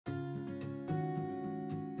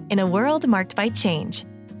In a world marked by change,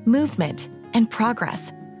 movement, and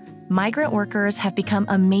progress, migrant workers have become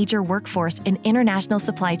a major workforce in international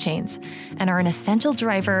supply chains and are an essential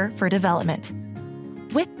driver for development.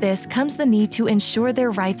 With this comes the need to ensure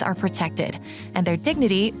their rights are protected and their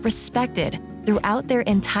dignity respected throughout their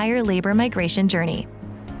entire labor migration journey.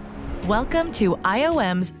 Welcome to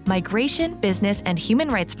IOM's Migration, Business, and Human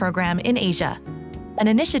Rights Program in Asia, an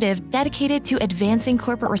initiative dedicated to advancing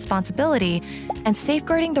corporate responsibility and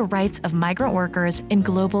safeguarding the rights of migrant workers in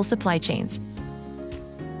global supply chains.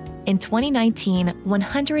 In 2019,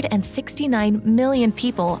 169 million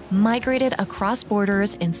people migrated across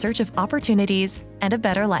borders in search of opportunities and a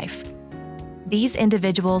better life. These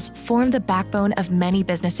individuals form the backbone of many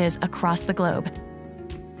businesses across the globe.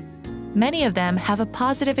 Many of them have a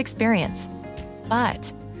positive experience,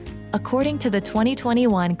 but according to the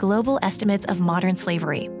 2021 Global Estimates of Modern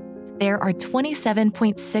Slavery, there are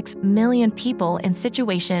 27.6 million people in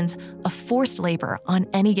situations of forced labor on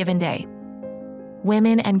any given day.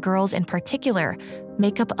 Women and girls in particular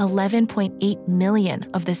make up 11.8 million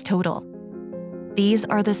of this total. These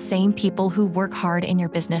are the same people who work hard in your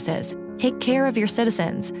businesses, take care of your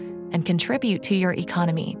citizens, and contribute to your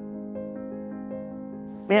economy.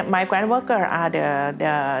 Migrant workers are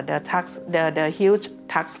the huge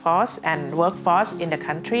tax force and workforce in the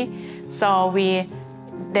country. So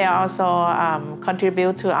they also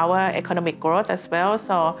contribute to our economic growth as well.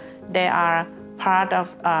 So they are part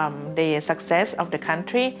of the success of the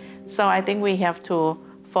country. So I think we have to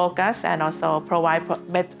focus and also provide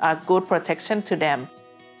good protection to them.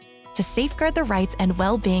 To safeguard the rights and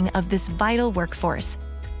well-being of this vital workforce,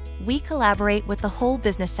 we collaborate with the whole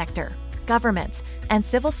business sector, governments, and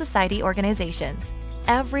civil society organizations.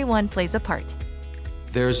 Everyone plays a part.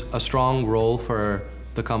 There's a strong role for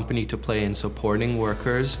the company to play in supporting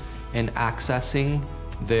workers in accessing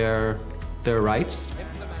their rights.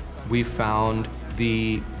 We found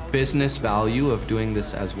the business value of doing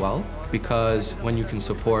this as well, because when you can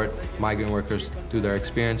support migrant workers through their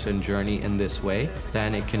experience and journey in this way,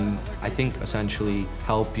 then it can, I think, essentially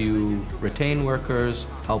help you retain workers,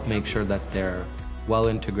 help make sure that they're well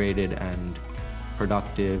integrated and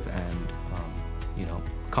productive and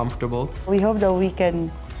comfortable. We hope that we can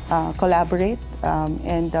collaborate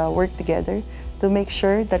and work together to make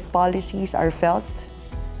sure that policies are felt,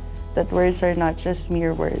 that words are not just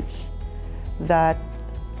mere words, that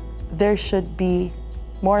there should be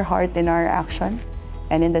more heart in our action,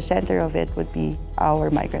 and in the center of it would be our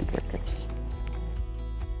migrant workers.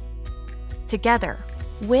 Together,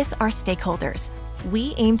 with our stakeholders,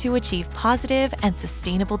 we aim to achieve positive and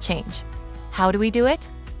sustainable change. How do we do it?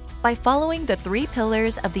 By following the 3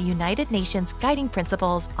 pillars of the United Nations Guiding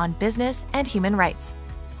Principles on Business and Human Rights,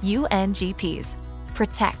 UNGPs: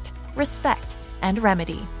 protect, respect, and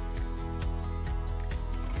remedy.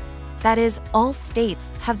 That is, all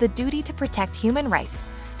states have the duty to protect human rights,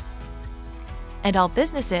 and all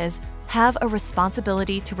businesses have a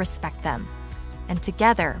responsibility to respect them. And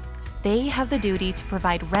together, they have the duty to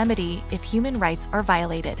provide remedy if human rights are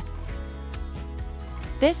violated.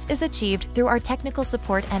 This is achieved through our technical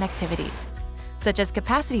support and activities, such as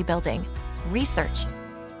capacity building, research,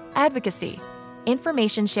 advocacy,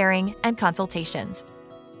 information sharing, and consultations.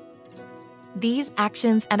 These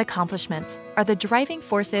actions and accomplishments are the driving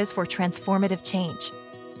forces for transformative change.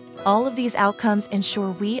 All of these outcomes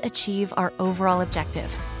ensure we achieve our overall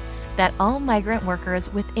objective, that all migrant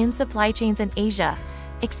workers within supply chains in Asia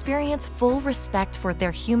experience full respect for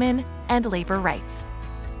their human and labor rights.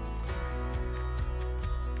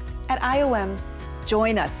 At IOM,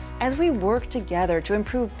 join us as we work together to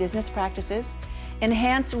improve business practices,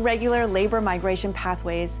 enhance regular labor migration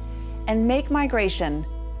pathways, and make migration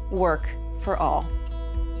work for all.